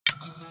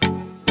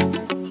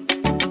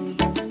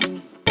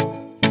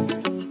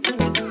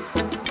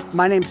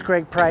My name's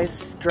Greg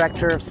Price,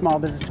 Director of Small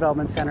Business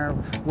Development Center.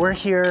 We're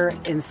here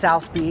in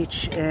South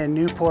Beach in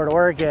Newport,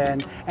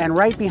 Oregon, and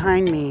right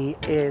behind me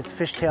is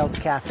Fishtails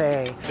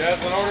Cafe.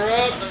 Jasmine, order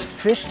up.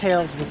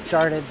 Fishtails was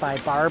started by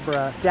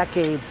Barbara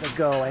decades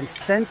ago, and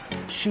since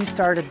she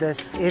started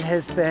this, it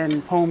has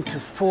been home to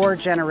 4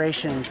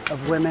 generations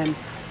of women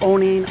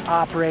owning,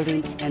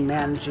 operating, and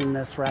managing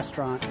this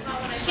restaurant.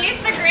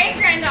 She's the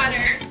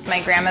great-granddaughter.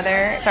 My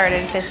grandmother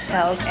started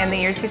Fishtails in the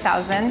year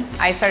 2000.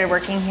 I started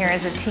working here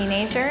as a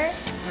teenager.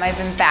 I've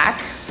been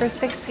back for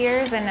 6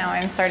 years and now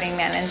I'm starting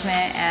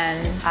management,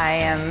 and I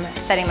am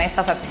setting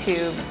myself up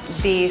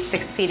to be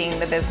succeeding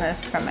the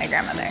business from my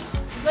grandmother.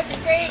 Looks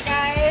great,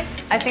 guys.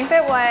 I think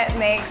that what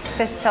makes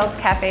Fishtails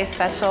Cafe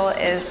special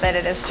is that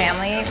it is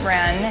family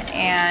run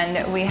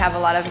and we have a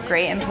lot of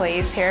great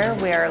employees here.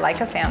 We are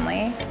like a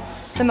family.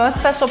 The most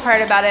special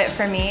part about it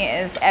for me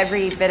is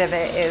every bit of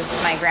it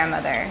is my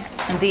grandmother.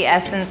 The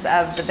essence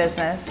of the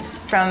business,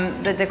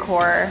 from the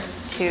decor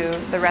to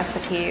the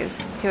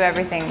recipes to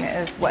everything,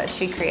 is what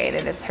she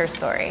created. It's her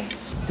story.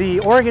 The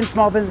Oregon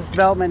Small Business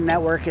Development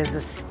Network is a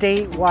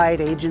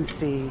statewide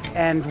agency,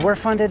 and we're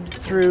funded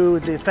through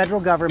the federal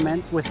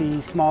government with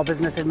the Small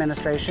Business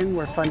Administration.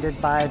 We're funded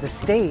by the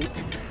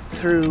state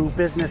through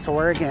Business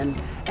Oregon,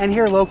 and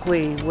here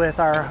locally with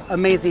our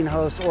amazing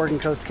host, Oregon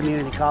Coast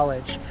Community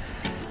College.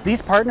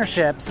 These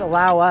partnerships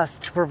allow us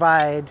to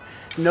provide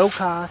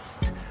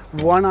no-cost,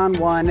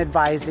 one-on-one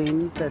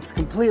advising that's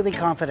completely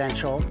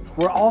confidential.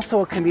 We're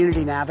also a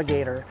community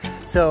navigator,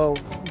 so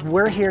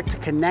we're here to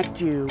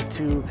connect you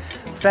to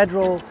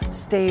federal,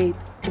 state,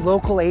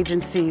 local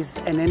agencies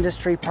and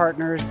industry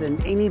partners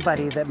and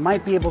anybody that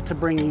might be able to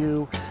bring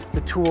you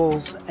the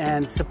tools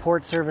and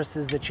support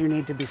services that you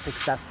need to be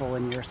successful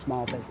in your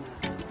small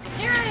business.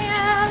 Here I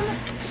am.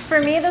 For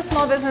me, the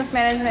Small Business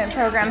Management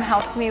Program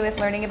helped me with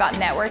learning about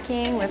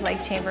networking with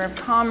like Chamber of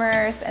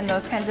Commerce and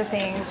those kinds of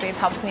things. They've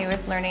helped me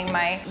with learning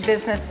my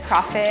business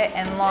profit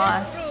and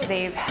loss.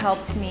 They've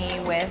helped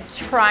me with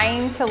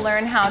trying to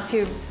learn how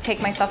to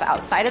take myself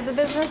outside of the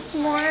business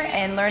more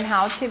and learn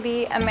how to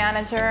be a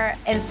manager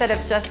instead of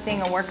just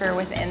being a worker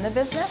within the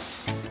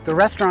business. The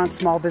Restaurant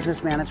Small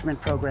Business Management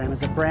Program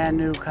is a brand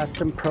new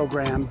custom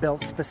program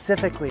built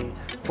specifically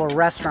for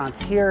restaurants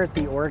here at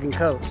the Oregon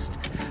coast.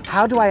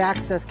 How do I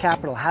access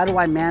capital? How do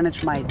I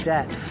manage my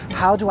debt?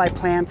 How do I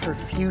plan for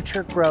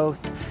future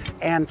growth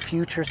and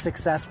future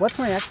success? What's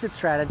my exit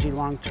strategy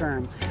long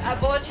term? A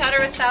bowl of chowder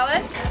with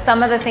salad.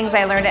 Some of the things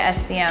I learned at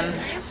SBM,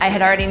 I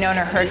had already known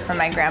or heard from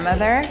my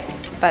grandmother,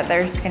 but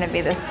there's going to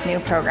be this new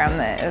program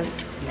that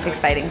is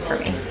exciting for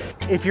me.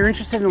 If you're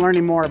interested in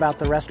learning more about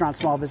the Restaurant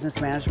Small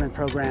Business Management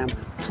Program,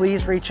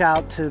 please reach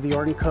out to the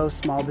Oregon Coast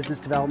Small Business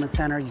Development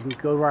Center. You can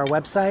go to our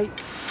website,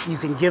 you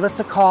can give us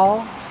a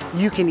call,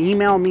 you can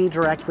email me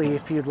directly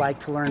if you'd like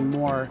to learn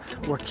more.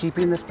 We're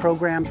keeping this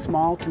program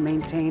small to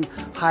maintain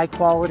high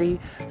quality,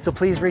 so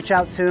please reach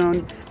out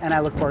soon, and I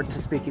look forward to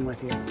speaking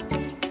with you.